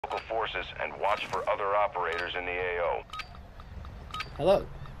local forces and watch for other operators in the AO. Hello.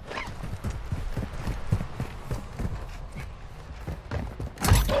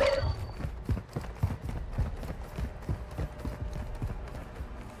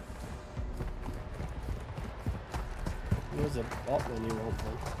 There's a bot when you want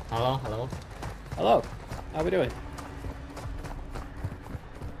one. Hello, hello. Hello. How we doing?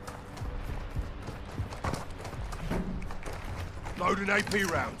 Loading AP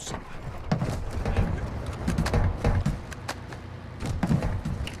rounds.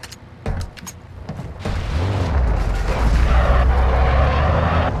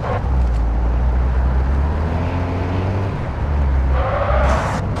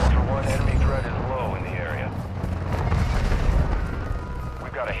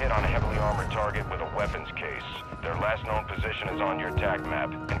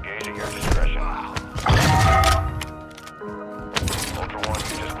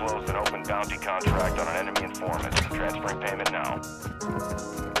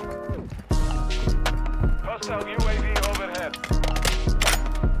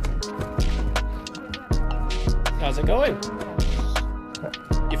 How's it going?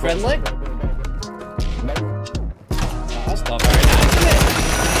 You friendly? No. Oh, that's not very nice, is it?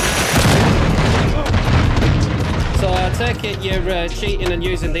 So I take it you're cheating and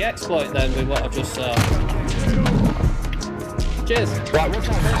using the exploit then with what I've just saw. Cheers. Right, what's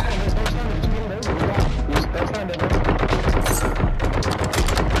that?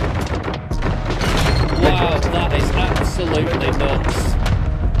 Wow, that is absolutely nuts.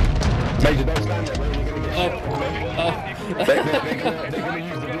 Major, don't stand there. Where are you going to get shot? They're going to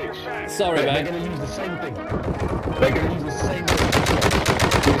use the glitch. Sorry, mate. They're going to use the same thing. They're going to use the same thing.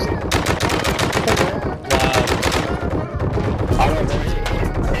 Wow. I don't know.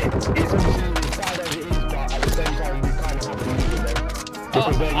 It's obviously sad as it is, but at the same time, you kind of have to use it there.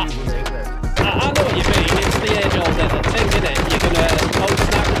 Because they're using it there. I know what you mean. It's the age old thing, isn't it? You're going to hold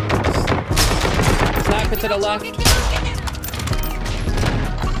sniper to the left.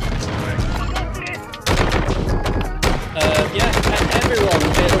 Yeah, everyone,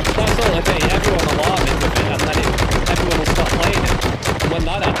 that's all it'll be, everyone alarming with it, and then everyone will stop playing it. And when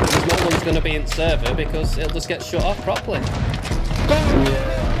that happens, no one's going to be in server because it'll just get shut off properly.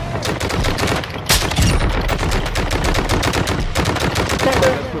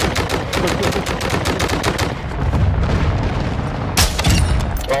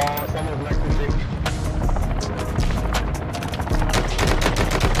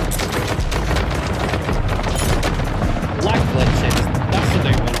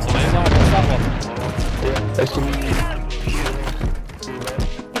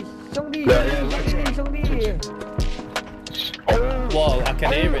 Whoa, I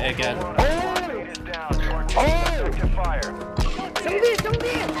can hear it again.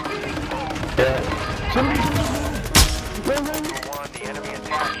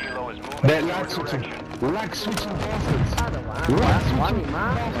 They're lag switching bastards. Lag switching bastards. Lag.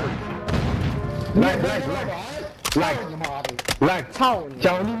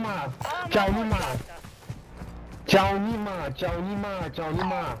 找你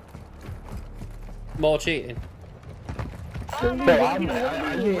妈 More cheating. I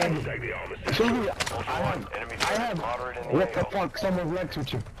have. What the fuck? Someone's leg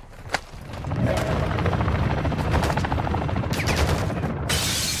switching.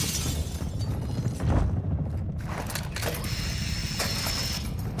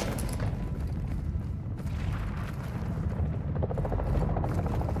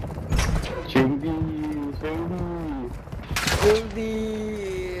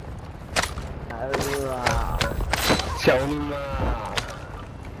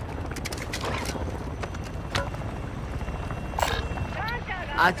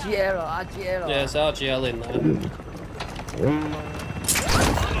 RGL. Yeah, it's RGL in there.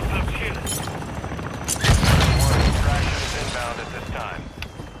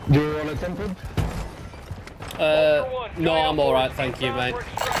 Do you want a tempered? No, I'm alright, thank you, mate.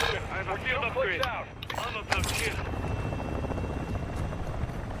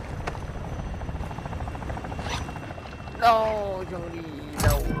 No, Johnny,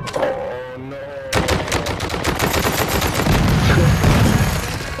 no. Oh no.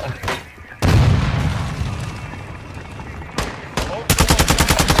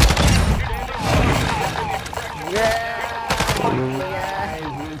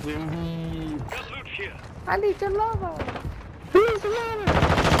 I need some lava. Where's the lava?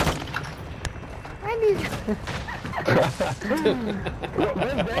 I need.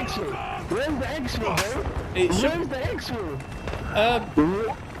 Where's the extra? Where's the extra, bro? Where's the extra?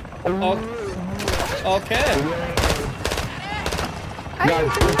 Okay.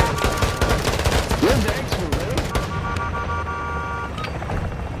 Guys, where's the extra, bro?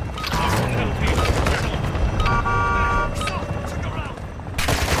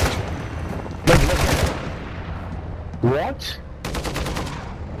 What?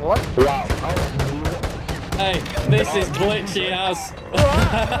 What? Wow. Hey, this is glitchy as.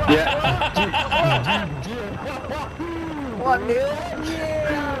 Yeah. What, dude?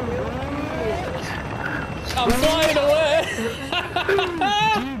 I'm flying away!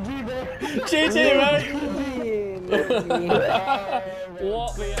 GG, mate! Yeah.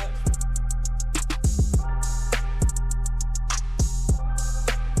 What the